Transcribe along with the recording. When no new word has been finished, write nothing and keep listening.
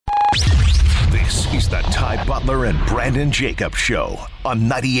is the Ty Butler and Brandon Jacobs Show on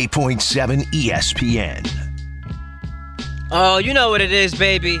 98.7 ESPN. Oh, you know what it is,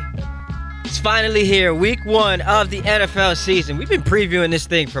 baby. It's finally here, week 1 of the NFL season. We've been previewing this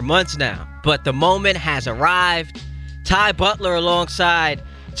thing for months now, but the moment has arrived. Ty Butler alongside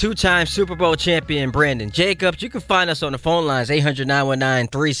two-time Super Bowl champion Brandon Jacobs. You can find us on the phone lines,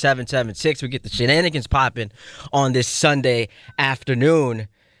 800-919-3776. We get the shenanigans popping on this Sunday afternoon.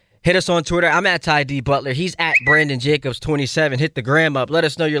 Hit us on Twitter. I'm at Ty D. Butler. He's at Brandon Jacobs 27. Hit the gram up. Let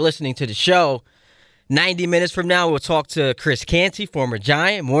us know you're listening to the show. 90 minutes from now, we'll talk to Chris Canty, former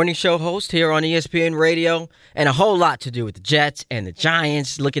Giant, morning show host here on ESPN Radio, and a whole lot to do with the Jets and the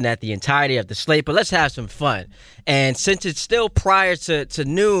Giants, looking at the entirety of the slate. But let's have some fun. And since it's still prior to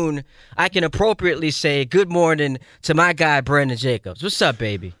noon, I can appropriately say good morning to my guy, Brandon Jacobs. What's up,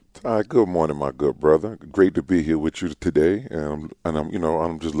 baby? Good morning, my good brother. Great to be here with you today, and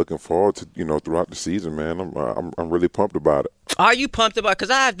I'm just looking forward to throughout the season, man. I'm really pumped about it. Are you pumped about?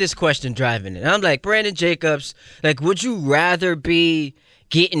 Because I have this question driving it. I'm like, Brandon Jacobs, would you rather be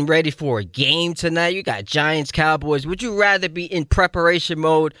getting ready for a game tonight? You got Giants, Cowboys. Would you rather be in preparation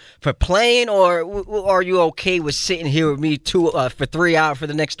mode for playing, or are you okay with sitting here with me for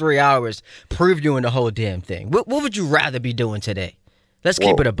the next 3 hours previewing the whole damn thing? What would you rather be doing today? Let's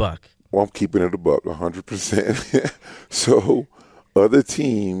keep it a buck. Well, I'm keeping it a buck, 100%. So, other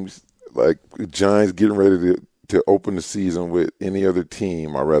teams, like the Giants getting ready to open the season with any other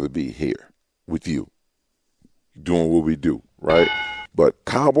team, I'd rather be here with you, doing what we do, right? But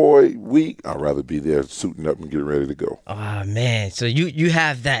Cowboy week, I'd rather be there suiting up and getting ready to go. Oh, man. So you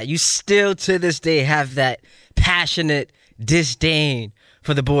have that. You still, to this day, have that passionate disdain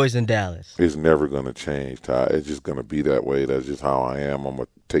for the boys in Dallas. It's never going to change, Ty. It's just going to be that way. That's just how I am. I'm going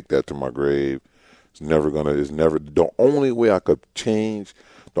to take that to my grave. The only way I could change,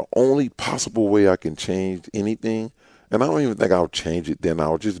 the only possible way I can change anything, and I don't even think I'll change it then,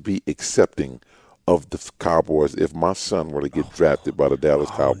 I'll just be accepting of the Cowboys if my son were to get drafted by the Dallas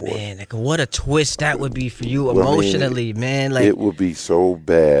Cowboys. Man, what a twist that would be for you emotionally, man. It would be so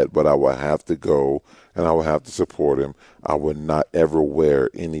bad, but I would have to go and I would have to support him. I would not ever wear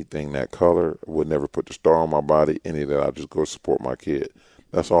anything that color. I would never put the star on my body, any of that. I'd just go support my kid.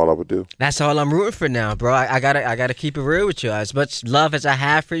 That's all I would do. That's all I'm rooting for now, bro. I gotta keep it real with you. As much love as I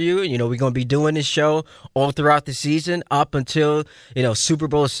have for you, we're gonna be doing this show all throughout the season up until Super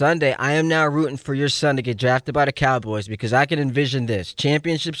Bowl Sunday. I am now rooting for your son to get drafted by the Cowboys because I can envision this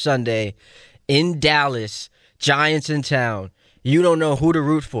Championship Sunday in Dallas, Giants in town. You don't know who to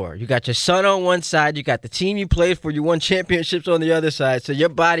root for. You got your son on one side. You got the team you played for. You won championships on the other side. So your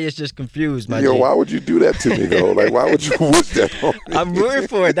body is just confused, my G. Why would you do that to me, though? Why would you wish that on me? I'm rooting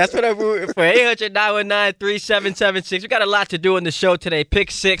for it. That's what I'm rooting for. 800-919-3776. We got a lot to do in the show today.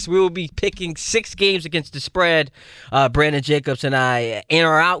 Pick 6. We will be picking 6 games against the spread. Brandon Jacobs and I in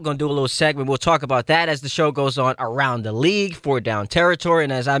or out. Going to do a little segment. We'll talk about that as the show goes on around the league, 4 down territory.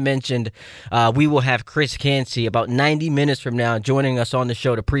 And as I mentioned, we will have Chris Canty about 90 minutes from now joining us on the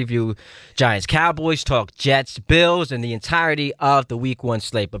show to preview Giants Cowboys, talk Jets, Bills, and the entirety of the week 1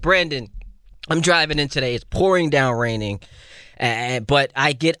 slate. But Brandon, I'm driving in today. It's pouring down raining. But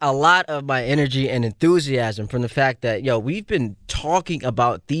I get a lot of my energy and enthusiasm from the fact that, we've been talking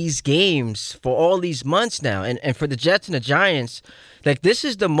about these games for all these months now. And for the Jets and the Giants, this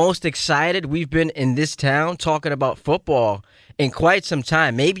is the most excited we've been in this town talking about football in quite some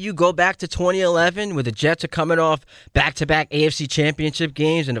time. Maybe you go back to 2011 where the Jets are coming off back-to-back AFC championship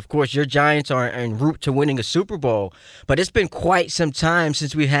games, and of course your Giants are en route to winning a Super Bowl. But it's been quite some time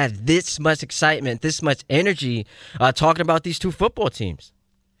since we've had this much excitement, this much energy talking about these two football teams.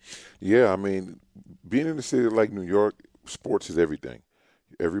 Yeah, being in a city like New York, sports is everything.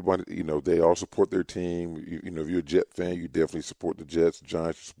 Everybody, they all support their team. If you're a Jet fan, you definitely support the Jets. The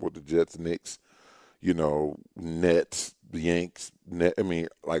Giants, you support the Jets, Knicks, Nets, the Yanks,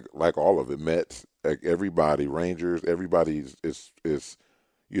 like all of it, Mets, everybody, Rangers, everybody is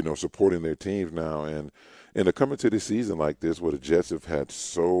supporting their teams now, and to come into this season like this, where the Jets have had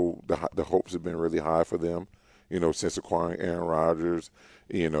the hopes have been really high for them, since acquiring Aaron Rodgers,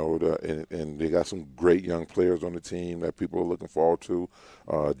 and they got some great young players on the team that people are looking forward to.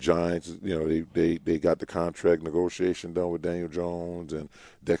 Giants, they got the contract negotiation done with Daniel Jones and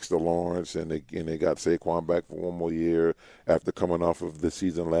Dexter Lawrence, and they got Saquon back for 1 more year after coming off of the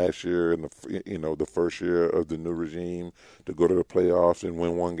season last year and the first year of the new regime to go to the playoffs and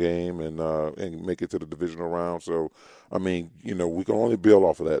win 1 game and make it to the divisional round. So, we can only build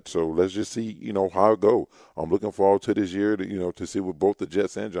off of that. So let's just see, how it go. I'm looking forward to this year to see what both the Jets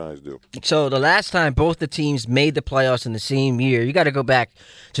Jets and Giants do. So the last time both the teams made the playoffs in the same year, you got to go back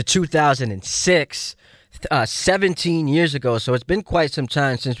to 2006. 17 years ago, so it's been quite some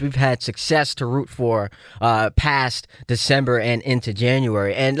time since we've had success to root for past December and into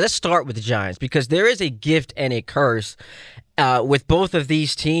January. And let's start with the Giants, because there is a gift and a curse with both of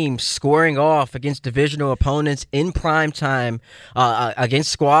these teams scoring off against divisional opponents in prime time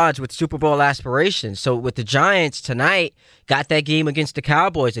against squads with Super Bowl aspirations. So with the Giants tonight, got that game against the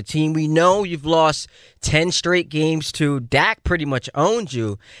Cowboys, a team we know you've lost 10 straight games to. Dak pretty much owned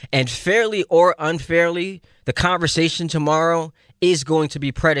you, and fairly or unfairly, the conversation tomorrow is going to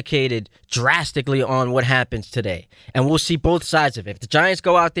be predicated drastically on what happens today. And we'll see both sides of it. If the Giants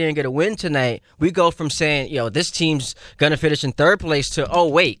go out there and get a win tonight, we go from saying, this team's going to finish in third place to, oh,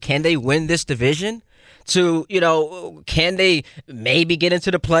 wait, can they win this division? To, can they maybe get into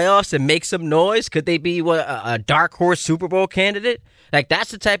the playoffs and make some noise? Could they be a dark horse Super Bowl candidate? Like,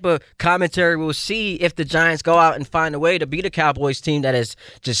 that's the type of commentary we'll see if the Giants go out and find a way to beat a Cowboys team that has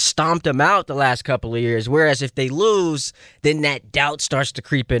just stomped them out the last couple of years. Whereas if they lose, then that doubt starts to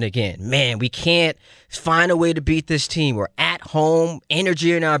creep in again. Man, we can't find a way to beat this team. We're at home,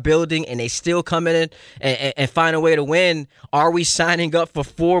 energy in our building, and they still come in and find a way to win. Are we signing up for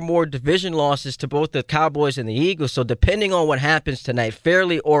 4 more division losses to both the Cowboys and the Eagles? So depending on what happens tonight,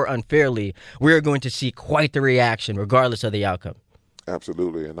 fairly or unfairly, we're going to see quite the reaction regardless of the outcome.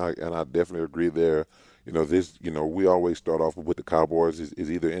 Absolutely, and I definitely agree there. We always start off with the Cowboys is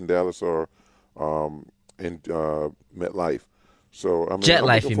either in Dallas or in MetLife. So I mean, Jet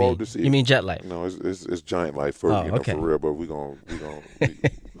Life, you mean? You mean Jet Life? No, it's Giant Life for okay. for real. But we won't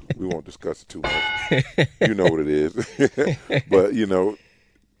discuss it too much. You know what it is. But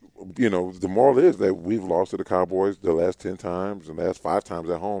the moral is that we've lost to the Cowboys the last 10 times and the last 5 times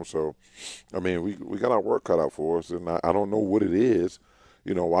at home. So, I mean, we got our work cut out for us, and I don't know what it is,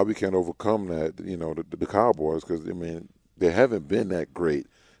 why we can't overcome that, the Cowboys, because, I mean, they haven't been that great.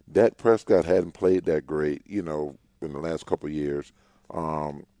 Dak Prescott hadn't played that great, in the last couple of years.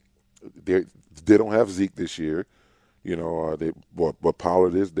 They don't have Zeke this year, but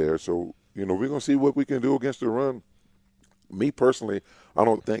Pollard is there. So, we're going to see what we can do against the run. Me personally, I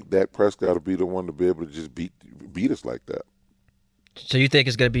don't think Dak Prescott will be the one to be able to just beat us like that. So you think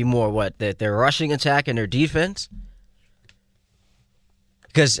it's going to be more their rushing attack and their defense?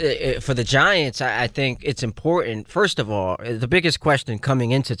 Because for the Giants, I think it's important. First of all, the biggest question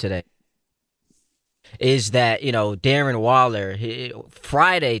coming into today is that, Darren Waller,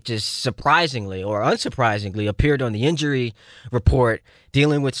 Friday just surprisingly or unsurprisingly appeared on the injury report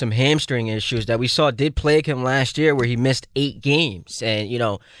dealing with some hamstring issues that we saw did plague him last year, where he missed 8 games. And,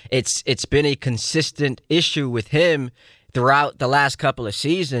 it's been a consistent issue with him throughout the last couple of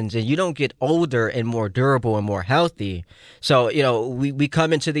seasons, and you don't get older and more durable and more healthy. So, we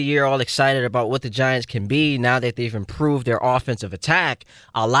come into the year all excited about what the Giants can be now that they've improved their offensive attack.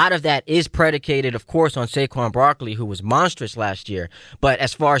 A lot of that is predicated, of course, on Saquon Barkley, who was monstrous last year. But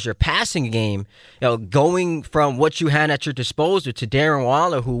as far as your passing game, going from what you had at your disposal to Darren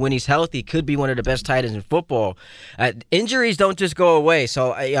Waller, who, when he's healthy, could be one of the best tight ends in football. Injuries don't just go away.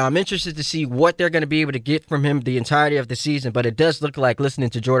 So I'm interested to see what they're going to be able to get from him the entirety of the season, but it does look like,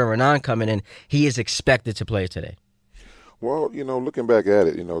 listening to Jordan Renan coming in, he is expected to play today. Well, looking back at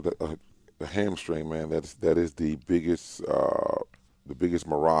it, the hamstring, man, that is the biggest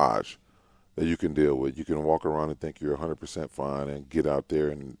mirage that you can deal with. You can walk around and think you're 100% fine and get out there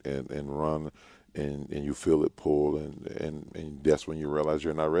and run and you feel it pull and that's when you realize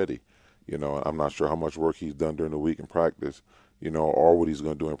you're not ready. I'm not sure how much work he's done during the week in practice, or what he's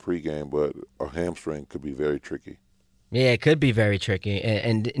going to do in pregame, but a hamstring could be very tricky. Yeah, it could be very tricky.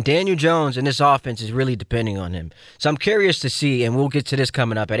 And Daniel Jones and this offense is really depending on him. So I'm curious to see, and we'll get to this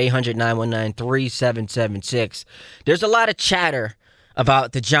coming up at 800-919-3776. There's a lot of chatter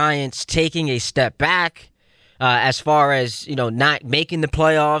about the Giants taking a step back as far as, not making the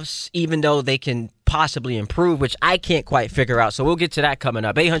playoffs, even though they can possibly improve, which I can't quite figure out. So we'll get to that coming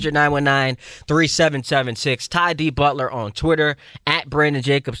up. 800-919-3776. Ty D. Butler on Twitter, at Brandon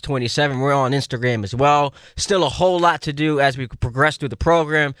Jacobs 27. We're on Instagram as well. Still a whole lot to do as we progress through the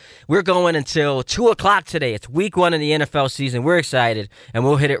program. We're going until 2 o'clock today. It's week 1 in the NFL season. We're excited, and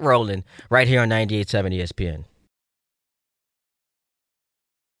we'll hit it rolling right here on 98.7 ESPN.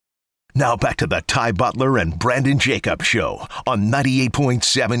 Now back to the Ty Butler and Brandon Jacobs Show on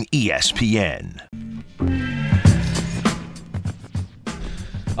 98.7 ESPN.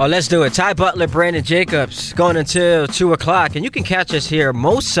 Oh, let's do it. Ty Butler, Brandon Jacobs, going until 2 o'clock. And you can catch us here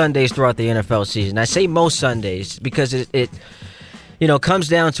most Sundays throughout the NFL season. I say most Sundays because it comes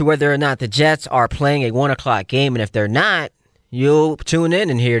down to whether or not the Jets are playing a 1 o'clock game. And if they're not, you'll tune in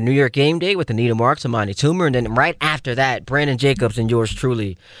and hear New York Game Day with Anita Marks and Monty Toomer. And then right after that, Brandon Jacobs and yours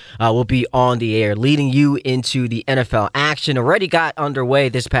truly will be on the air, leading you into the NFL action. Already got underway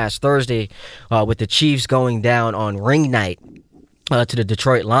this past Thursday with the Chiefs going down on ring night to the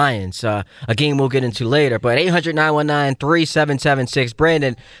Detroit Lions, a game we'll get into later. But 800-919-3776.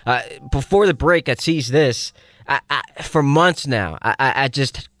 Brandon, before the break, I teased this. For months now, I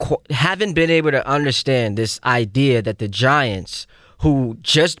just haven't been able to understand this idea that the Giants, who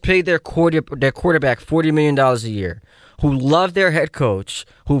just paid their quarterback $40 million a year, who love their head coach,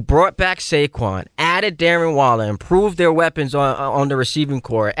 who brought back Saquon, added Darren Waller, improved their weapons on the receiving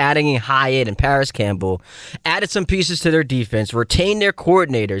core, adding in Hyatt and Paris Campbell, added some pieces to their defense, retained their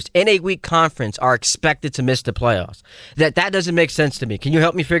coordinators, in a weak conference, are expected to miss the playoffs. That doesn't make sense to me. Can you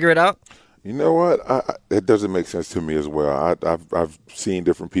help me figure it out? You know what? It doesn't make sense to me as well. I've seen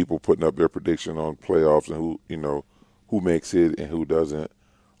different people putting up their prediction on playoffs and who makes it and who doesn't.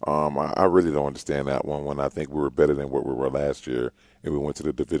 I really don't understand that one when I think we were better than what we were last year and we went to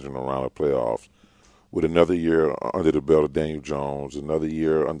the divisional round of playoffs. With another year under the belt of Daniel Jones, another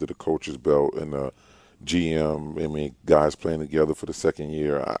year under the coach's belt and the GM, guys playing together for the second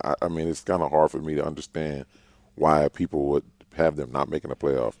year, it's kind of hard for me to understand why people would have them not making the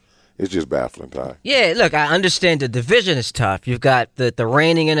playoffs. It's just baffling, Ty. Yeah, look, I understand the division is tough. You've got the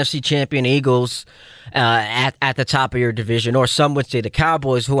reigning NFC champion Eagles at the top of your division, or some would say the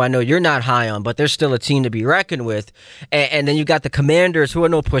Cowboys, who I know you're not high on, but they're still a team to be reckoned with. And then you got the Commanders, who are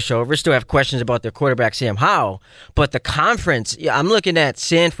no pushovers, still have questions about their quarterback, Sam Howell. But the conference, I'm looking at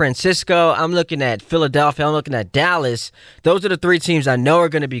San Francisco, I'm looking at Philadelphia, I'm looking at Dallas. Those are the three teams I know are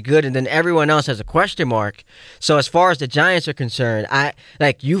going to be good, and then everyone else has a question mark. So as far as the Giants are concerned,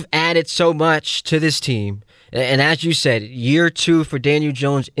 you've added so much to this team. And as you said, year two for Daniel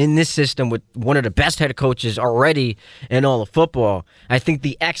Jones in this system with one of the best head coaches already in all of football. I think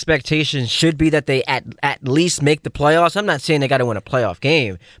the expectation should be that they at least make the playoffs. I'm not saying they got to win a playoff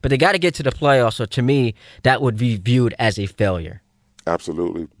game, but they got to get to the playoffs. So to me, that would be viewed as a failure.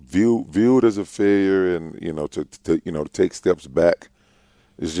 Absolutely. Viewed as a failure, and to take steps back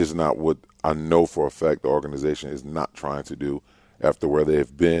is just not what I know for a fact the organization is not trying to do after where they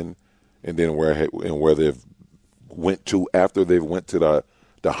have been, and then where they've went to after they've went to the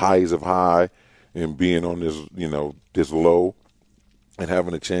highs of high, and being on this low and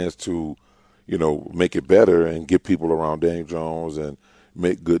having a chance to make it better and get people around Daniel Jones and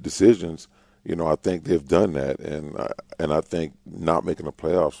make good decisions. I think they've done that, and I think not making the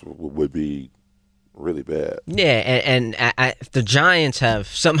playoffs would be really bad. Yeah, and the Giants have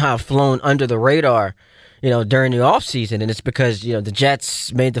somehow flown under the radar during the offseason, and it's because, the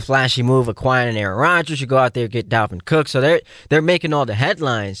Jets made the flashy move acquiring Aaron Rodgers. You go out there, get Dalvin Cook, so they're making all the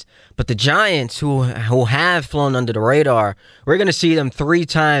headlines. But the Giants, who have flown under the radar, we're going to see them 3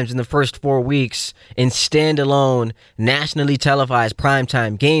 times in the first 4 weeks in standalone, nationally televised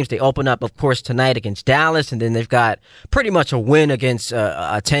primetime games. They open up, of course, tonight against Dallas, and then they've got pretty much a win against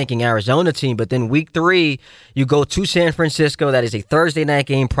a tanking Arizona team. But then week 3, you go to San Francisco. That is a Thursday night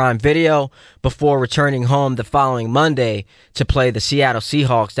game, Prime Video, before returning home the following Monday to play the Seattle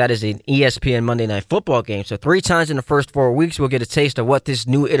Seahawks. That is an ESPN Monday Night Football game. So 3 times in the first 4 weeks, we'll get a taste of what this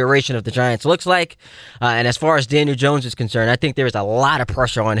new iteration of the Giants looks like. And as far as Daniel Jones is concerned, I think there's a lot of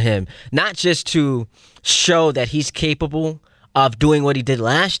pressure on him, not just to show that he's capable of doing what he did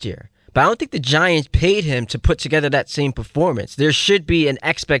last year, but I don't think the Giants paid him to put together that same performance. There should be an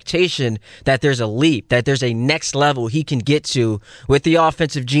expectation that there's a leap, that there's a next level he can get to with the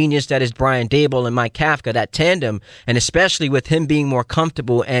offensive genius that is Brian Daboll and Mike Kafka, that tandem, and especially with him being more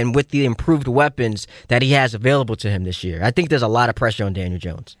comfortable and with the improved weapons that he has available to him this year. I think there's a lot of pressure on Daniel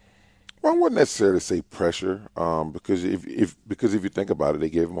Jones. Well, I wouldn't necessarily say pressure, because if you think about it, they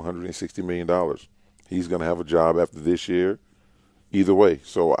gave him $160 million. He's going to have a job after this year. Either way,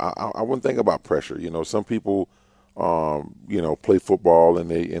 so I wouldn't think about pressure. Some people, play football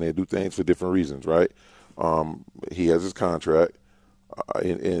and they do things for different reasons, right? He has his contract,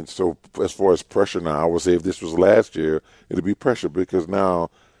 and so as far as pressure now, I would say if this was last year, it'd be pressure because now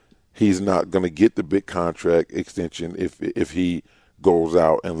he's not going to get the big contract extension if he goes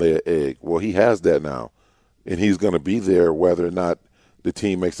out and lay an egg. Well, he has that now, and he's going to be there whether or not the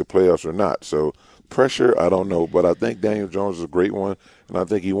team makes the playoffs or not. So. Pressure, I don't know, but I think Daniel Jones is a great one, and I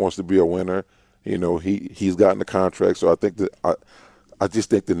think he wants to be a winner. He's gotten the contract, so I think that I just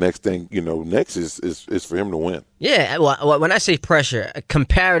think the next thing, next is for him to win. Yeah, well, when I say pressure,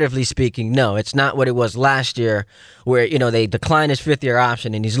 comparatively speaking, no, it's not what it was last year where, they declined his 5th-year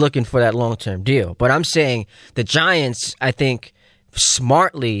option and he's looking for that long-term deal. But I'm saying the Giants, I think,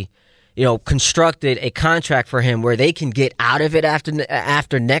 smartly constructed a contract for him where they can get out of it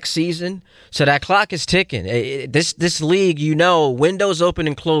after next season. So that clock is ticking. This league, windows open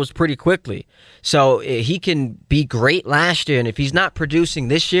and close pretty quickly. So he can be great last year, and if he's not producing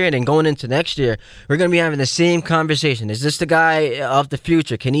this year and then going into next year, we're going to be having the same conversation. Is this the guy of the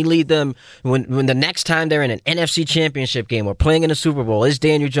future? Can he lead them when the next time they're in an NFC championship game or playing in a Super Bowl? Is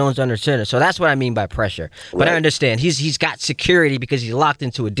Daniel Jones under center? So that's what I mean by pressure. But right. I understand he's got security because he's locked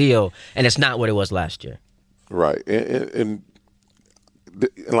into a deal, and it's not what it was last year. Right. And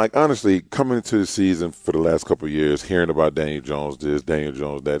like, honestly, coming into the season for the last couple of years, hearing about Daniel Jones this, Daniel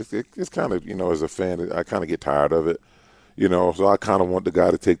Jones that, it's kind of, as a fan, I kind of get tired of it. So I kind of want the guy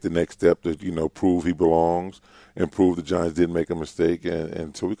to take the next step to, prove he belongs and prove the Giants didn't make a mistake,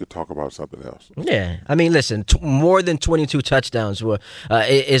 and so we could talk about something else. Yeah. I mean, listen, more than 22 touchdowns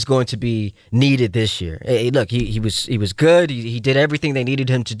is going to be needed this year. Hey, look, he was good. He did everything they needed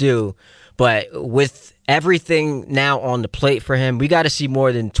him to do, but with everything now on the plate for him, we got to see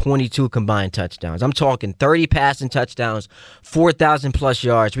more than 22 combined touchdowns. I'm talking 30 passing touchdowns, 4,000-plus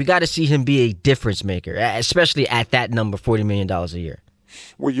yards. We got to see him be a difference maker, especially at that number, $40 million a year.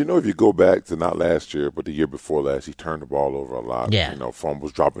 Well, if you go back to not last year, but the year before last, he turned the ball over a lot. Yeah.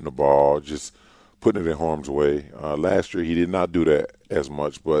 Fumbles, dropping the ball, just putting it in harm's way. Last year, he did not do that as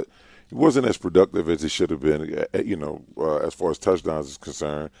much, but he wasn't as productive as he should have been, as far as touchdowns is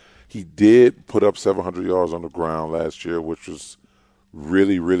concerned. He did put up 700 yards on the ground last year, which was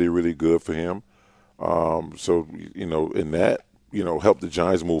really, really, really good for him. So, in that, helped the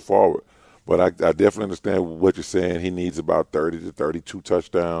Giants move forward. But I definitely understand what you're saying. He needs about 30 to 32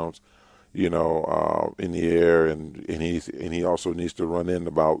 touchdowns, in the air, and he also needs to run in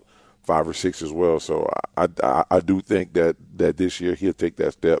about 5 or 6 as well. So I do think that this year he'll take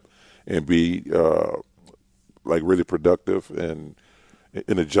that step and be really productive, and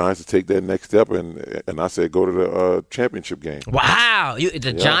the Giants to take that next step, and I say go to the championship game. Wow,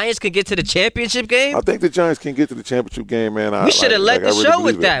 Giants can get to the championship game? I think the Giants can get to the championship game, man. We should have led the show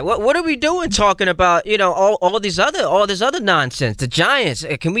with that. What are we doing talking about all this other nonsense? The Giants,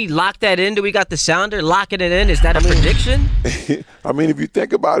 can we lock that in? Do we got the sounder locking it in? Is that a prediction? I mean, if you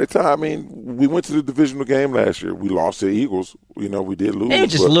think about it, Ty, we went to the divisional game last year. We lost to the Eagles. We did lose. They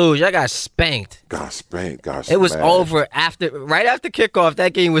just lose. I got spanked. It was over right after kickoff.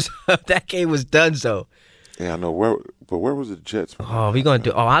 That game was done. So. Yeah, I know. Where was the Jets?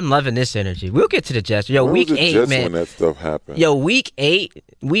 I'm loving this energy. We'll get to the Jets. Week 8, Jets man. When that stuff happened. Week 8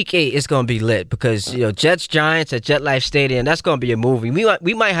 is going to be lit because Jets Giants at MetLife Stadium. That's going to be a movie.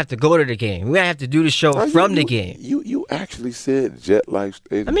 We might have to go to the game. We might have to do the show from the game. You actually said MetLife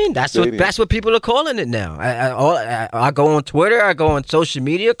Stadium. I mean, that's what people are calling it now. I go on Twitter. I go on social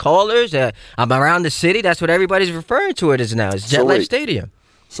media. Callers. I'm around the city. That's what everybody's referring to it as now. It's MetLife Stadium.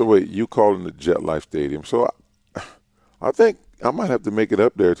 So wait, you calling the MetLife Stadium? So I think I might have to make it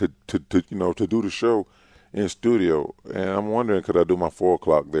up there to do the show in studio, and I'm wondering could I do my 4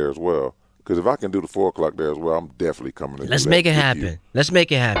 o'clock there as well? Because if I can do the 4 o'clock there as well, I'm definitely coming. Let's make it happen.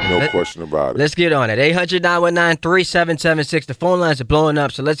 No question about it. Let's get on it. 800-919-3776. The phone lines are blowing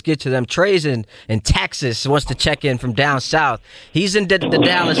up, so let's get to them. Trey's in Texas wants to check in from down south. He's in the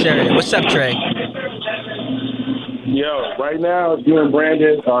Dallas area. What's up, Trey? Yo, right now, you and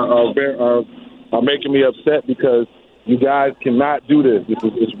Brandon are making me upset because you guys cannot do this.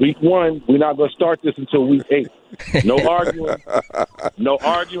 It's week 1. We're not going to start this until week 8. No arguing, no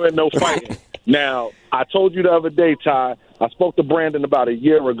fighting. Now, I told you the other day, Ty, I spoke to Brandon about a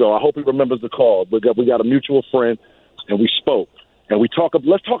year ago. I hope he remembers the call. We got a mutual friend, and we spoke. And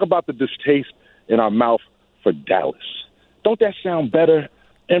let's talk about the distaste in our mouth for Dallas. Don't that sound better?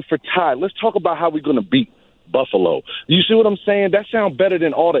 And for Ty, let's talk about how we're going to beat Buffalo. You see what I'm saying? That sounds better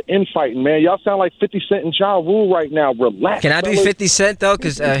than all the infighting, man. Y'all sound like 50 Cent and Ja Rule right now. Relax. Can I be 50 Cent though?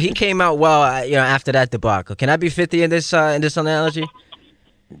 Because he came out well, after that debacle. Can I be 50 in this analogy?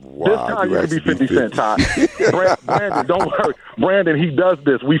 Wow, this time you can be 50 Cent, Ty. Brandon, don't worry. Brandon, he does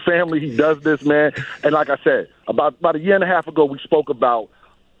this. We family. He does this, man. And like I said, about a year and a half ago, we spoke about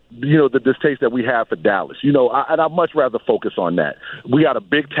the distaste that we have for Dallas. And I'd much rather focus on that. We got a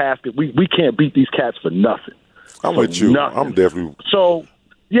big task. We can't beat these cats for nothing. I'm with you. Nothing. I'm definitely. So,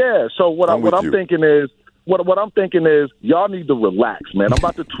 yeah. So what I'm thinking is, y'all need to relax, man. I'm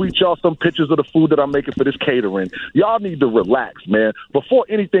about to tweet y'all some pictures of the food that I'm making for this catering. Y'all need to relax, man. Before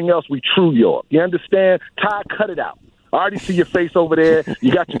anything else, we true York. You understand? Ty, cut it out. I already see your face over there.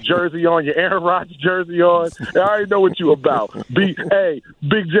 You got your jersey on, your Aaron Rodgers jersey on. I already know what you about. Big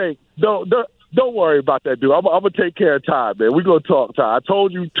Jake, don't worry about that, dude. I'm gonna take care of Ty, man. We're gonna talk, Ty. I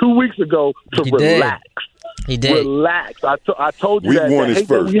told you 2 weeks ago to relax. He did. Relax. I told you Week that. one The is hate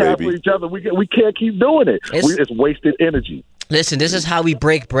that first, we have baby. for each other. We can't keep doing it. It's wasted energy. Listen, this is how we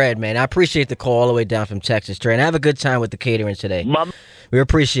break bread, man. I appreciate the call all the way down from Texas, Trey. And have a good time with the catering today. We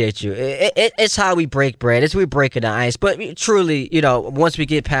appreciate you. It's how we break bread. It's we break the ice. But truly, once we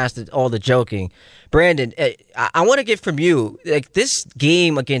get past all the joking, Brandon, I want to get from you, like, this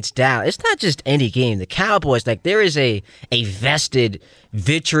game against Dallas, it's not just any game. The Cowboys, like, there is a vested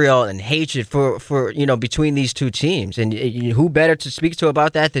vitriol and hatred for between these two teams. And who better to speak to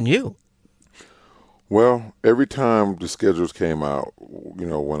about that than you? Well, every time the schedules came out,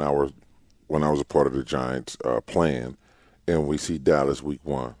 when I was a part of the Giants plan, and we see Dallas week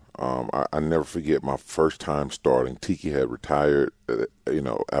one, I never forget my first time starting. Tiki had retired,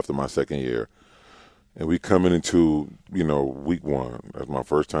 after my second year, and we coming into week one. That's my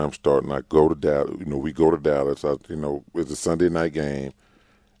first time starting. I go to Dallas. We go to Dallas. It's a Sunday night game,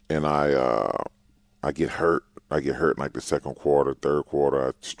 and I get hurt. I get hurt in like the second quarter, third quarter.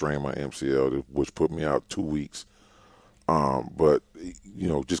 I strained my MCL, which put me out 2 weeks. But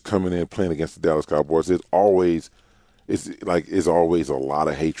just coming in playing against the Dallas Cowboys, it's always a lot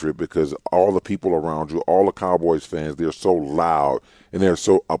of hatred because all the people around you, all the Cowboys fans, they're so loud and they're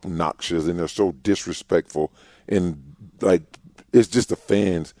so obnoxious and they're so disrespectful, and like it's just the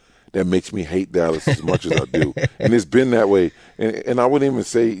fans that makes me hate Dallas as much as I do. And it's been that way. And I wouldn't even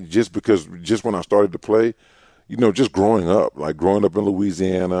say just when I started to play. Just growing up in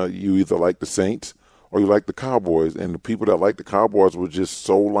Louisiana, you either like the Saints or you like the Cowboys. And the people that like the Cowboys were just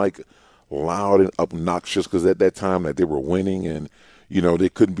so loud and obnoxious because at that time that they were winning and, they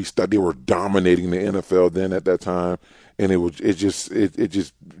couldn't be stopped. They were dominating the NFL then at that time. And it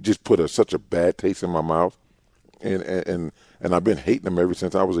just put such a bad taste in my mouth. And I've been hating them ever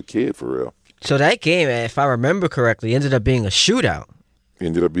since I was a kid, for real. So that game, if I remember correctly, ended up being a shootout.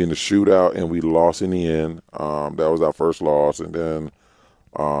 Ended up being a shootout, and we lost in the end. That was our first loss, and then,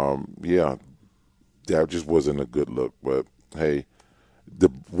 that just wasn't a good look. But hey, the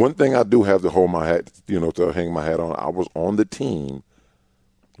one thing I do have to hold my hat, to hang my hat on, I was on the team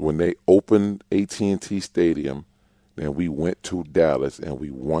when they opened AT&T Stadium, and we went to Dallas and we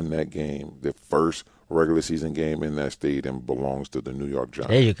won that game. The first regular season game in that stadium belongs to the New York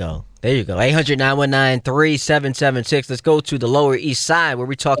Giants. There you go. 800-919-3776. Let's go to the Lower East Side where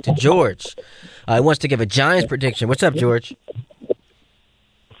we talk to George. He wants to give a Giants prediction. What's up, George?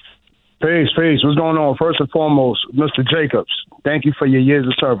 Peace. What's going on? First and foremost, Mr. Jacobs, thank you for your years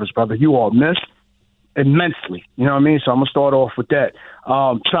of service, brother. You are missed immensely. You know what I mean? So I'm going to start off with that.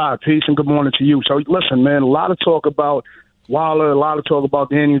 Ty, peace and good morning to you. So listen, man, a lot of talk about Waller, a lot of talk about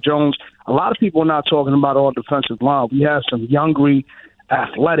Daniel Jones. A lot of people are not talking about our defensive line. We have some young,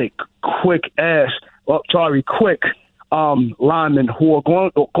 athletic, quick linemen who are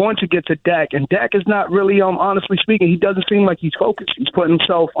going to get to Dak. And Dak is not really, honestly speaking, he doesn't seem like he's focused. He's putting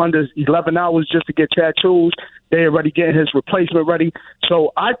himself under 11 hours just to get tattoos. They're already getting his replacement ready.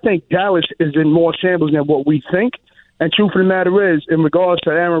 So I think Dallas is in more shambles than what we think. And truth of the matter is, in regards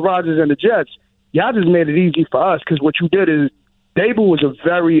to Aaron Rodgers and the Jets, y'all just made it easy for us because what you did is Dable was a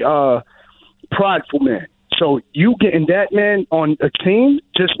very prideful man. So you getting that man on a team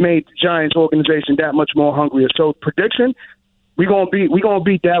just made the Giants organization that much more hungrier. So prediction, we're gonna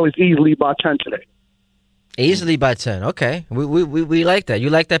beat Dallas easily by 10 today. Easily by 10. Okay, we like that. You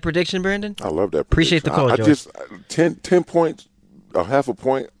like that prediction, Brandon? I love that. Appreciate the call, George. 10 points, a half a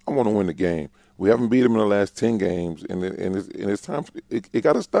point. I want to win the game. We haven't beat them in the last 10 games, and it's time. It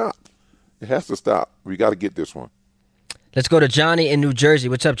got to stop. It has to stop. We got to get this one. Let's go to Johnny in New Jersey.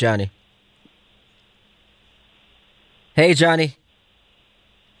 What's up, Johnny? Hey, Johnny.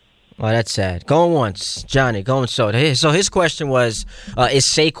 Oh, that's sad. Going once, Johnny. Going so. So his question was,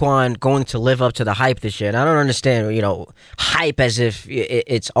 is Saquon going to live up to the hype this year? And I don't understand, hype as if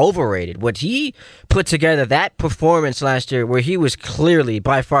it's overrated. What he put together, that performance last year where he was clearly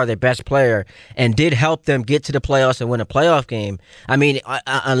by far their best player and did help them get to the playoffs and win a playoff game. I mean,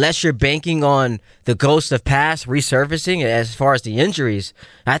 unless you're banking on the ghost of past resurfacing as far as the injuries,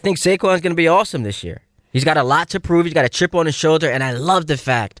 I think Saquon's going to be awesome this year. He's got a lot to prove. He's got a chip on his shoulder, and I love the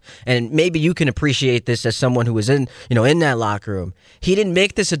fact, and maybe you can appreciate this as someone who was in that locker room. He didn't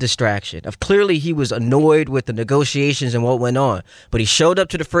make this a distraction. Clearly, he was annoyed with the negotiations and what went on, but he showed up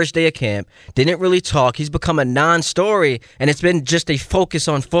to the first day of camp, didn't really talk. He's become a non-story, and it's been just a focus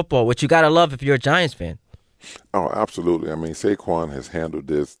on football, which you got to love if you're a Giants fan. Oh, absolutely. I mean, Saquon has handled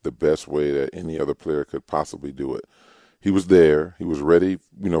this the best way that any other player could possibly do it. He was there. He was ready,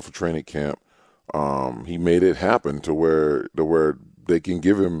 for training camp. He made it happen to where they can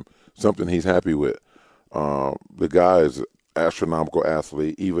give him something he's happy with. The guy is astronomical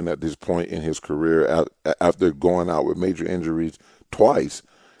athlete, even at this point in his career, after going out with major injuries twice.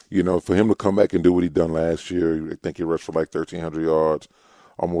 You know, for him to come back and do what he done last year, I think he rushed for like 1,300 yards,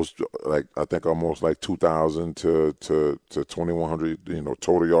 almost like 2,000 to 2,100,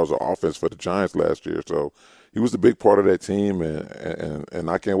 total yards of offense for the Giants last year. So he was a big part of that team, and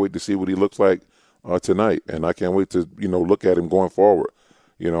I can't wait to see what he looks like tonight, and I can't wait to look at him going forward.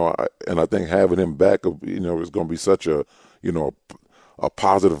 And I think having him back, is going to be such a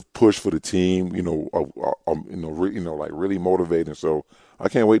positive push for the team. Like really motivating. So I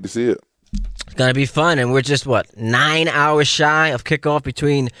can't wait to see it. It's going to be fun, and we're just, 9 hours shy of kickoff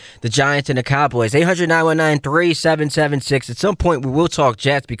between the Giants and the Cowboys. 800-919-3776. At some point, we will talk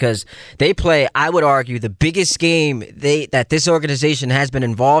Jets because they play, I would argue, the biggest game that this organization has been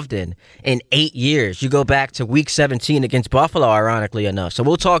involved in 8 years. You go back to Week 17 against Buffalo, ironically enough. So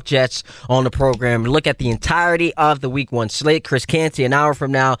we'll talk Jets on the program, look at the entirety of the Week 1 slate. Chris Canty, an hour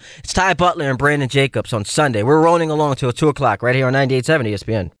from now. It's Ty Butler and Brandon Jacobs on Sunday. We're rolling along till 2 o'clock right here on 98.7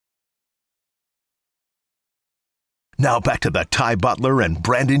 ESPN. Now back to the Ty Butler and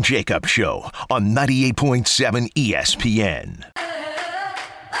Brandon Jacobs Show on 98.7 ESPN.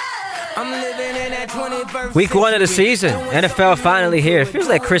 Week 1 of the season. NFL finally here. It feels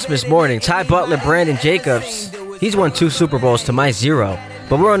like Christmas morning. Ty Butler, Brandon Jacobs. He's won 2 Super Bowls to my 0.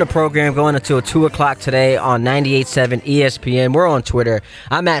 But we're on the program going until 2 o'clock today on 98.7 ESPN. We're on Twitter.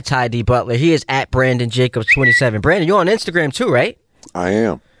 I'm at Ty D. Butler. He is at Brandon Jacobs 27. Brandon, you're on Instagram too, right? I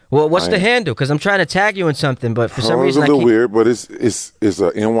am. Well, what's the handle? Because I'm trying to tag you in something, but for some reason it's a little weird, but it's a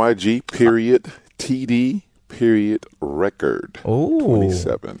NYG period TD period record. Ooh.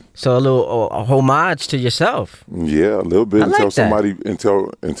 27. So a little a homage to yourself. Yeah, a little bit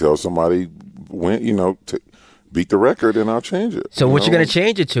until somebody went, to beat the record, and I'll change it. So what you gonna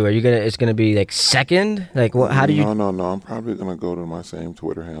change it to? It's gonna be like second? Like what? How do you? No. I'm probably gonna go to my same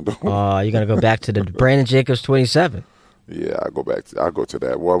Twitter handle. Oh, you're gonna go back to the Brandon Jacobs 27. Yeah, I'll go to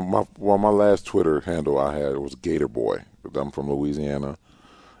that. Well, my last Twitter handle I had was Gator Boy. I'm from Louisiana,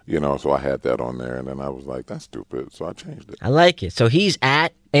 so I had that on there, and then I was like, that's stupid, so I changed it. I like it. So he's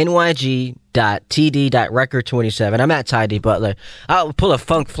at nyg.td.record27. I'm at Ty D. Butler. I'll pull a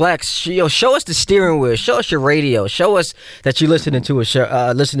funk flex. Show us the steering wheel. Show us your radio. Show us that you're listening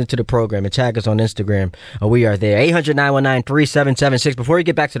to the program, and tag us on Instagram. We are there. 800-919-3776. Before we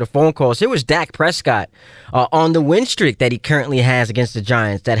get back to the phone calls, here was Dak Prescott on the win streak that he currently has against the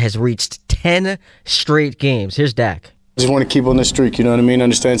Giants that has reached 10 straight games. Here's Dak. I just want to keep on the streak, you know what I mean?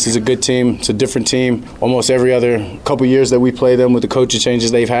 Understand it's a good team. It's a different team. Almost every other couple years that we play them with the coaching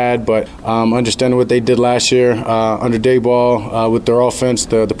changes they've had, but understanding what they did last year under Dayball with their offense,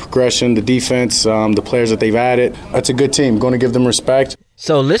 the progression, the defense, the players that they've added. That's a good team. Going to give them respect.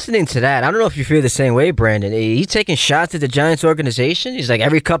 So listening to that, I don't know if you feel the same way, Brandon. He's taking shots at the Giants organization. He's like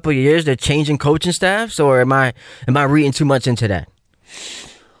every couple of years they're changing coaching staffs, or am I reading too much into that?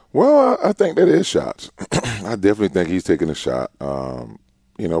 Well, I think that is shots. I definitely think he's taking a shot.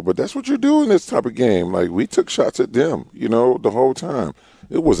 But that's what you do in this type of game. Like, we took shots at them, the whole time.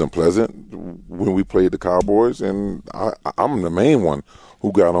 It wasn't pleasant when we played the Cowboys, and I'm the main one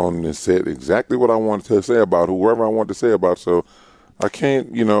who got on and said exactly what I wanted to say about whoever I wanted to say about. So I can't,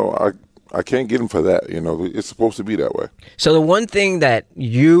 I can't get him for that. It's supposed to be that way. So the one thing that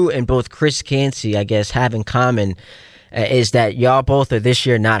you and both Chris Canty, I guess, have in common is that y'all both are this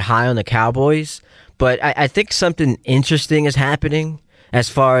year not high on the Cowboys. But I think something interesting is happening as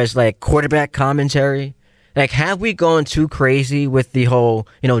far as like quarterback commentary. Like, have we gone too crazy with the whole,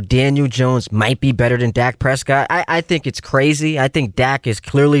 Daniel Jones might be better than Dak Prescott? I think it's crazy. I think Dak is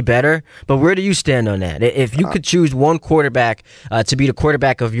clearly better. But where do you stand on that? If you could choose one quarterback to be the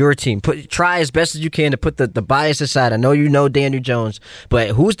quarterback of your team, try as best as you can to put the bias aside. I know you know Daniel Jones, but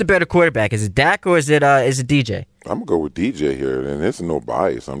who's the better quarterback? Is it Dak or is it DJ? I'm gonna go with DJ here, and there's no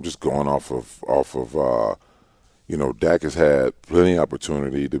bias. I'm just going off of Dak has had plenty of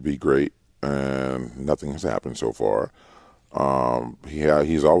opportunity to be great, and nothing has happened so far.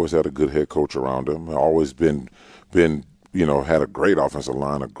 He's always had a good head coach around him. Always been had a great offensive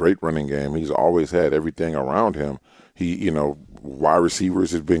line, a great running game. He's always had everything around him. Wide receivers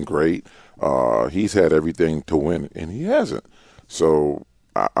has been great. He's had everything to win, and he hasn't. So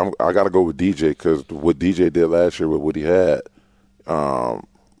I got to go with DJ, because what DJ did last year with what he had, I'll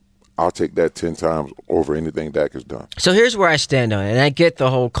take that 10 times over anything Dak has done. So here's where I stand on it, and I get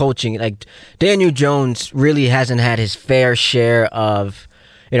the whole coaching. Like, Daniel Jones really hasn't had his fair share of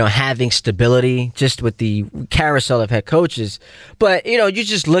having stability just with the carousel of head coaches. But, you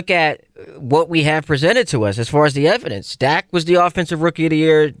just look at what we have presented to us as far as the evidence. Dak was the offensive rookie of the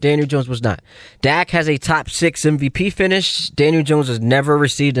year. Daniel Jones was not. Dak has a top 6 MVP finish. Daniel Jones has never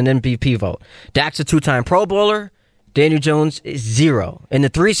received an MVP vote. Dak's a 2-time Pro Bowler. Daniel Jones is 0. In the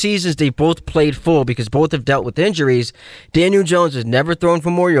 3 seasons, they both played full because both have dealt with injuries. Daniel Jones has never thrown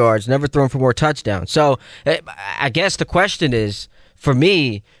for more yards, never thrown for more touchdowns. So I guess the question is, for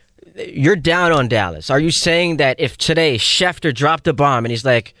me, you're down on Dallas. Are you saying that if today Schefter dropped a bomb and he's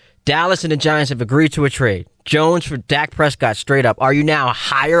like, Dallas and the Giants have agreed to a trade, Jones for Dak Prescott straight up, are you now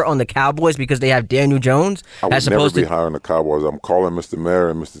higher on the Cowboys because they have Daniel Jones? I would never be higher on the Cowboys. I'm calling Mr. Mayor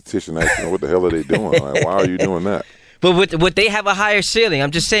and Mr. Tish and asking, what the hell are they doing? Like, why are you doing that? But would they have a higher ceiling? I'm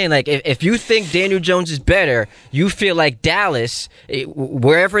just saying, like, if you think Daniel Jones is better, you feel like Dallas,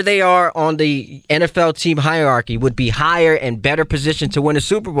 wherever they are on the NFL team hierarchy, would be higher and better positioned to win a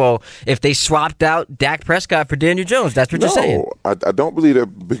Super Bowl if they swapped out Dak Prescott for Daniel Jones. That's what you're saying. I don't believe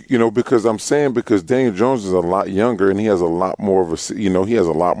that, because Daniel Jones is a lot younger and he has a lot more he has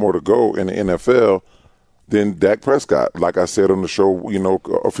a lot more to go in the NFL than Dak Prescott. Like I said on the show,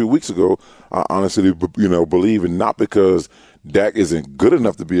 a few weeks ago, I honestly, believe, and not because Dak isn't good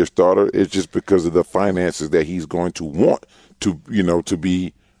enough to be a starter. It's just because of the finances that he's going to want to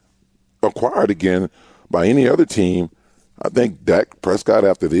be acquired again by any other team. I think Dak Prescott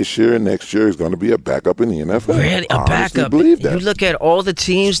after this year and next year is going to be a backup in the NFL. Really, a backup? Believe that. You look at all the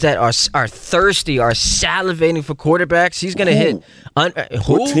teams that are thirsty, are salivating for quarterbacks. He's going to hit.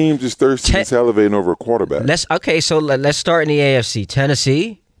 What teams is thirsty and salivating over a quarterback? Let's start in the AFC.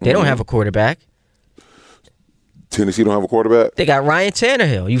 Tennessee, they don't have a quarterback. Tennessee don't have a quarterback? They got Ryan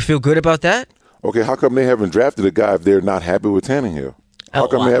Tannehill. You feel good about that? Okay, how come they haven't drafted a guy if they're not happy with Tannehill? How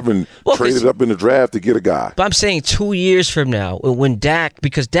come they haven't traded up in the draft to get a guy? But I'm saying 2 years from now, when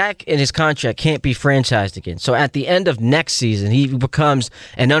because Dak in his contract can't be franchised again. So at the end of next season, he becomes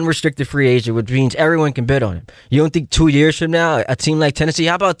an unrestricted free agent, which means everyone can bid on him. You don't think 2 years from now, a team like Tennessee,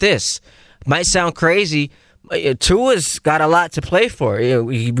 how about this? Might sound crazy. Tua's got a lot to play for.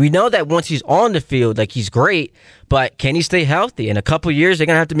 We know that once he's on the field, like, he's great, but can he stay healthy? In a couple years, they're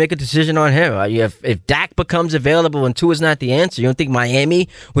going to have to make a decision on him. If Dak becomes available and Tua's not the answer, you don't think Miami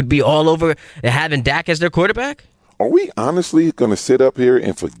would be all over having Dak as their quarterback? Are we honestly going to sit up here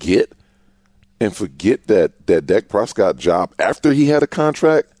and forget that Dak Prescott job after he had a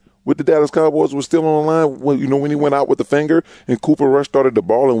contract with the Dallas Cowboys was still on the line when he went out with the finger and Cooper Rush started the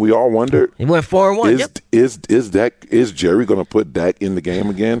ball and we all wondered. He went 4-1. Is Jerry going to put Dak in the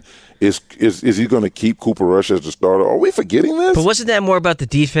game again? Is he going to keep Cooper Rush as the starter? Are we forgetting this? But wasn't that more about the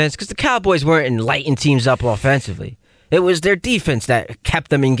defense? Because the Cowboys weren't lighting teams up offensively. It was their defense that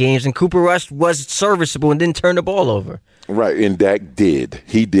kept them in games, and Cooper Rush was serviceable and didn't turn the ball over. Right, and Dak did.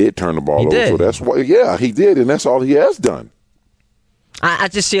 He did turn the ball over. Did. So that's why, he did, and that's all he has done. I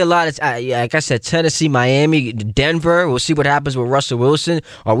just see a lot of, like I said, Tennessee, Miami, Denver. We'll see what happens with Russell Wilson.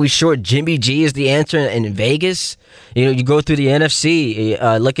 Are we sure Jimmy G is the answer in Vegas? You go through the NFC,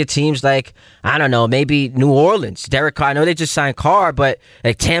 look at teams like, I don't know, maybe New Orleans. Derek Carr, I know they just signed Carr, but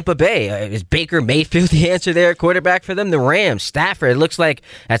like Tampa Bay, is Baker Mayfield the answer there, quarterback for them? The Rams, Stafford. It looks like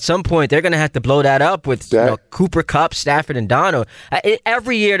at some point they're going to have to blow that up with Cooper Kupp, Stafford, and Donald.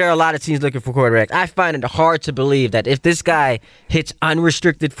 Every year there are a lot of teams looking for quarterbacks. I find it hard to believe that if this guy hits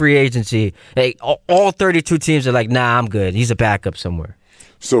unrestricted free agency, all 32 teams are like, nah, I'm good. He's a backup somewhere.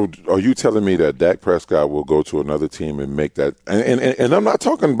 So are you telling me that Dak Prescott will go to another team and make that? And I'm not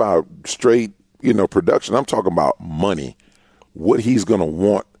talking about straight, production. I'm talking about money. What he's going to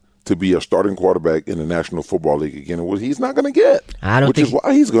want to be a starting quarterback in the National Football League again, and what he's not going to get. Which is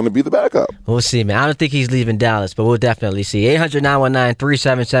why he's going to be the backup. We'll see, man. I don't think he's leaving Dallas, but we'll definitely see.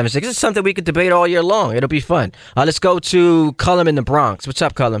 800-919-3776. This is something we could debate all year long. It'll be fun. Let's go to Cullum in the Bronx. What's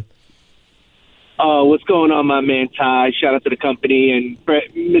up, Cullum? What's going on, my man Ty? Shout out to the company. And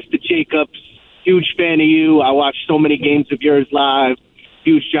Mr. Jacobs, huge fan of you. I watched so many games of yours live.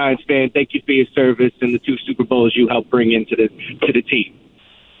 Huge Giants fan. Thank you for your service and the 2 Super Bowls you helped bring into the team.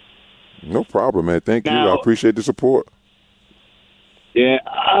 No problem, man. Thank you. I appreciate the support. Yeah.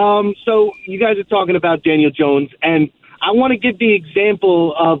 So you guys are talking about Daniel Jones, and I want to give the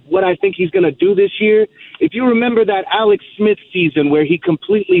example of what I think he's going to do this year. If you remember that Alex Smith season where he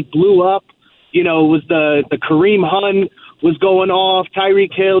completely blew up, it was the Kareem Hunt was going off,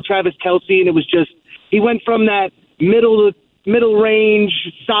 Tyreek Hill, Travis Kelce, and it was just he went from that middle range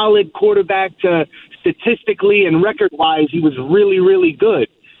solid quarterback to statistically and record wise he was really, really good.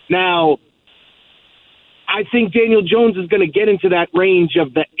 Now, I think Daniel Jones is going to get into that range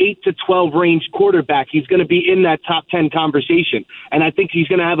of the 8 to 12 range quarterback. He's going to be in that top 10 conversation. And I think he's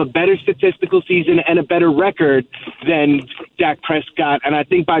going to have a better statistical season and a better record than Dak Prescott. And I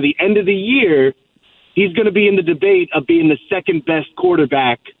think by the end of the year, he's going to be in the debate of being the second best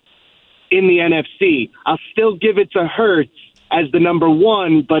quarterback in the NFC. I'll still give it to Hurts as the number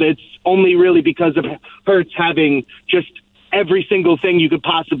one, but it's only really because of Hurts having just every single thing you could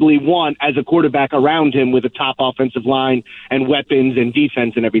possibly want as a quarterback around him with a top offensive line and weapons and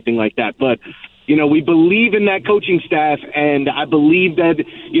defense and everything like that. But, we believe in that coaching staff, and I believe that,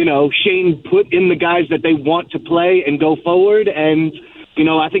 Shane put in the guys that they want to play and go forward. And,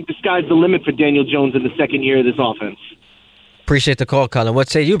 I think the sky's the limit for Daniel Jones in the second year of this offense. Appreciate the call, Colin. What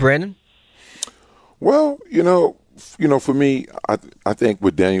say you, Brandon? Well, for me, I think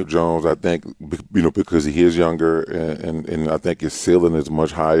with Daniel Jones, I think, because he is younger and I think his ceiling is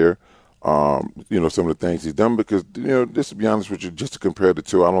much higher. Some of the things he's done because, just to be honest with you, just to compare the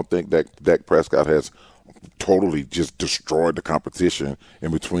two, I don't think that Dak Prescott has totally just destroyed the competition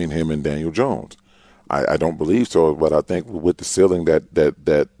in between him and Daniel Jones. I don't believe so, but I think with the ceiling that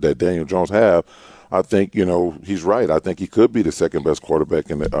Daniel Jones have, I think, he's right. I think he could be the second best quarterback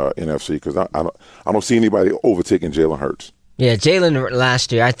in the NFC because I don't see anybody overtaking Jalen Hurts. Yeah, Jalen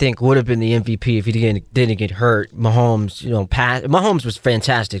last year I think would have been the MVP if he didn't get hurt. Mahomes, Mahomes was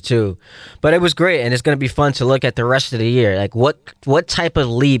fantastic too, but it was great, and it's going to be fun to look at the rest of the year. Like what type of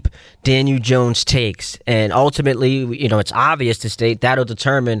leap Daniel Jones takes, and ultimately, it's obvious to state that'll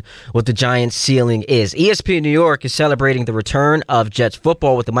determine what the Giants' ceiling is. ESPN New York is celebrating the return of Jets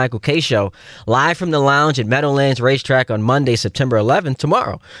football with the Michael Kay Show live from the lounge at Meadowlands Racetrack on Monday, September 11th,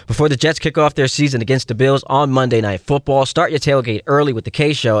 tomorrow, before the Jets kick off their season against the Bills on Monday Night Football. Start your tailgate early with the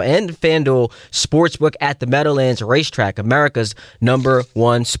K Show and FanDuel Sportsbook at the Meadowlands Racetrack, America's #1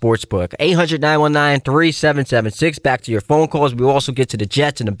 sportsbook. 800-919-3776. Back to your phone calls. We also get to the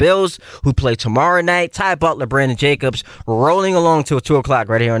Jets and the Bills, who play tomorrow night. Ty Butler, Brandon Jacobs, rolling along till 2 o'clock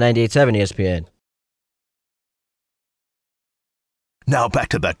right here on 98.7 ESPN. Now back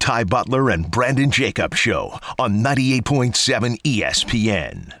to the Ty Butler and Brandon Jacobs Show on 98.7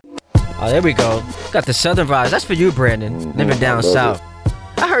 ESPN. Oh, there we go. Got the Southern vibes. That's for you, Brandon. Living down south.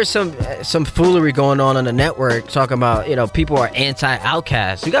 I heard some foolery going on the network talking about, people are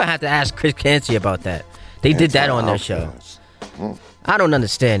anti-Outcast. You gotta have to ask Chris Canty about that. They did that on their show. I don't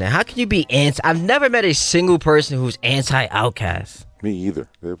understand that. How can you be I've never met a single person who's anti-Outcast. Me either.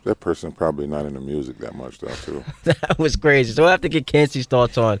 That person probably not into music that much, though, too. That was crazy. So we'll have to get Canty's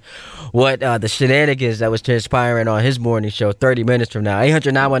thoughts on what the shenanigans that was transpiring on his morning show 30 minutes from now.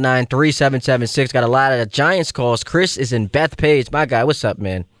 800-919-3776. Got a lot of Giants calls. Chris is in Bethpage. My guy, what's up,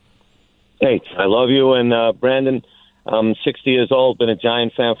 man? Hey, I love you. And Brandon, I'm 60 years old, been a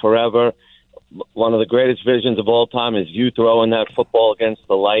Giant fan forever. One of the greatest visions of all time is you throwing that football against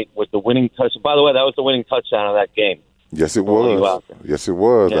the light with the winning touch. By the way, that was the winning touchdown of that game. Yes, it was. Yes, it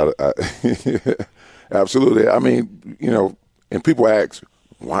was. Yeah. Absolutely. I mean, and people ask,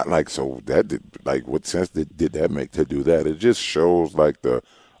 why? What sense did that make to do that? It just shows the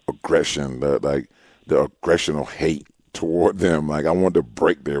aggression, the aggression or hate toward them. I wanted to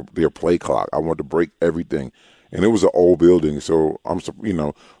break their play clock. I wanted to break everything, and it was an old building, so I'm happy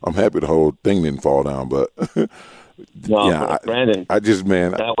the whole thing didn't fall down, but. No, Brandon, I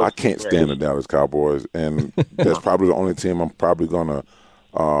can't stand the Dallas Cowboys, and that's probably the only team I'm probably gonna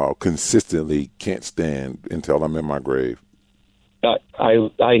consistently can't stand until I'm in my grave. I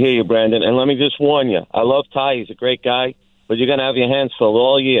hear you, Brandon, and let me just warn you. I love Ty; he's a great guy, but you're gonna have your hands full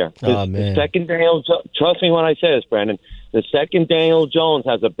all year. Oh man! The second trust me when I say this, Brandon. The second Daniel Jones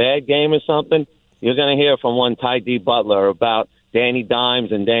has a bad game or something, you're gonna hear from one Ty D. Butler about Danny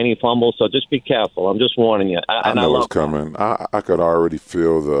Dimes and Danny Fumble, so just be careful. I'm just warning you. I know it's coming. I could already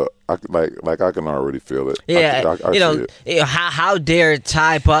feel I can already feel it. Yeah, I see it. How dare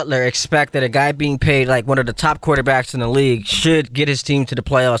Ty Butler expect that a guy being paid like one of the top quarterbacks in the league should get his team to the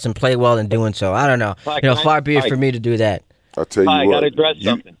playoffs and play well in doing so? I don't know. Far be it for me to do that. I'll tell you what. I got to address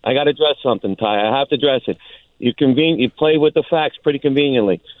something. I got to address something, Ty. I have to address it. You play with the facts pretty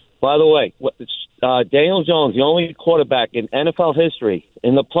conveniently. By the way, Daniel Jones, the only quarterback in NFL history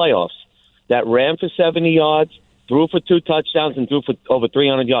in the playoffs that ran for 70 yards, threw for 2 touchdowns, and threw for over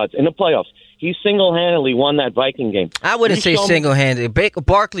 300 yards in the playoffs. He single-handedly won that Viking game. I wouldn't say single-handedly.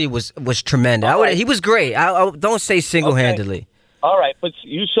 Barkley was tremendous. He was great. I don't say single-handedly. All right, but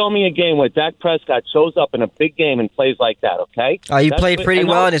you show me a game where Dak Prescott shows up in a big game and plays like that, okay? He played pretty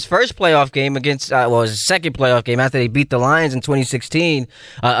well in his first playoff game against, his second playoff game after they beat the Lions in 2016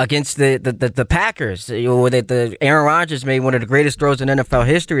 against the Packers. The Aaron Rodgers made one of the greatest throws in NFL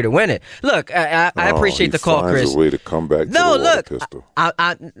history to win it. Look, I appreciate the call, Chris. He finds a way to come back to the water pistol.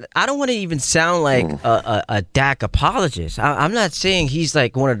 I don't want to even sound like a Dak apologist. I'm not saying he's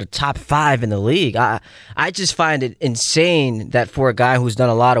like one of the top 5 in the league. I just find it insane that for a guy who's done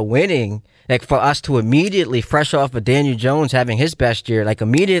a lot of winning, like for us to immediately, fresh off of Daniel Jones having his best year, like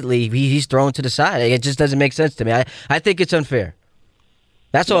immediately he's thrown to the side. It just doesn't make sense to me. I think it's unfair.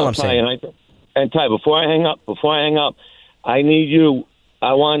 That's all I'm saying. And Ty, before I hang up,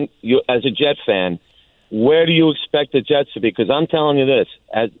 I want you as a Jet fan, where do you expect the Jets to be? Because I'm telling you this,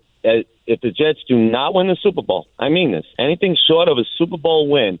 as if the Jets do not win the Super Bowl, I mean this, anything short of a Super Bowl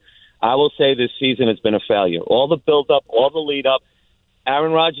win, I will say this season has been a failure. All the build-up, all the lead-up.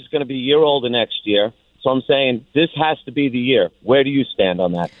 Aaron Rodgers is going to be a year older next year. So I'm saying this has to be the year. Where do you stand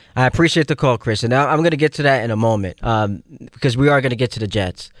on that? I appreciate the call, Chris. And now I'm going to get to that in a moment because we are going to get to the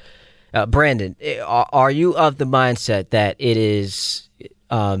Jets. Brandon, are you of the mindset that it is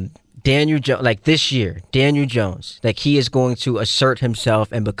Daniel Jones, like this year, Daniel Jones, like he is going to assert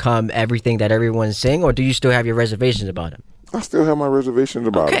himself and become everything that everyone's saying, or do you still have your reservations about him? I still have my reservations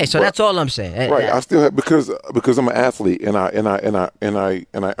about it. Okay, so that's all I'm saying. Right, I still have because I'm an athlete and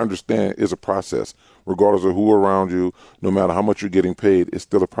I understand it's a process. Regardless of who around you, no matter how much you're getting paid, it's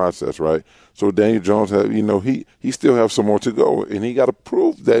still a process, right? So Daniel Jones, he still has some more to go, and he got to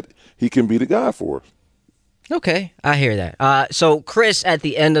prove that he can be the guy for us. Okay, I hear that. So Chris, at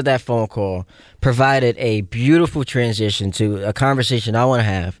the end of that phone call, provided a beautiful transition to a conversation I want to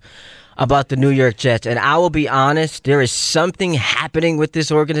have about the New York Jets. And I will be honest, there is something happening with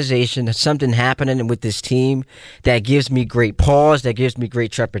this organization, something happening with this team that gives me great pause, that gives me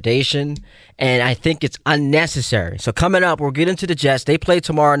great trepidation, and I think it's unnecessary. So coming up, we'll get into the Jets. They play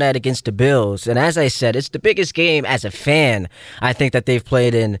tomorrow night against the Bills, and as I said, it's the biggest game as a fan I think that they've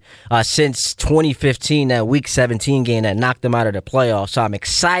played in since 2015, that Week 17 game that knocked them out of the playoffs. So I'm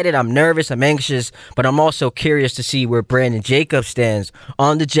excited, I'm nervous, I'm anxious, but I'm also curious to see where Brandon Jacobs stands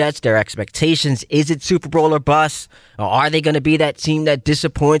on the Jets, their expectations. Is it Super Bowl or bust? Or are they going to be that team that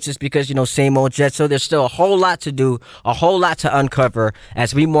disappoints us because, same old Jets? So there's still a whole lot to do, a whole lot to uncover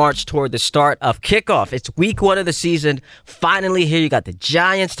as we march toward the start of kickoff. It's week 1 of the season. Finally here. You got the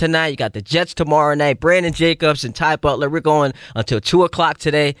Giants tonight. You got the Jets tomorrow night. Brandon Jacobs and Ty Butler. We're going until 2 o'clock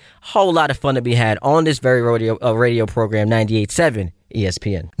today. Whole lot of fun to be had on this very radio program, 98.7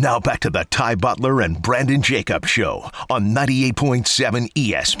 ESPN. Now back to the Ty Butler and Brandon Jacobs Show on 98.7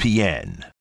 ESPN.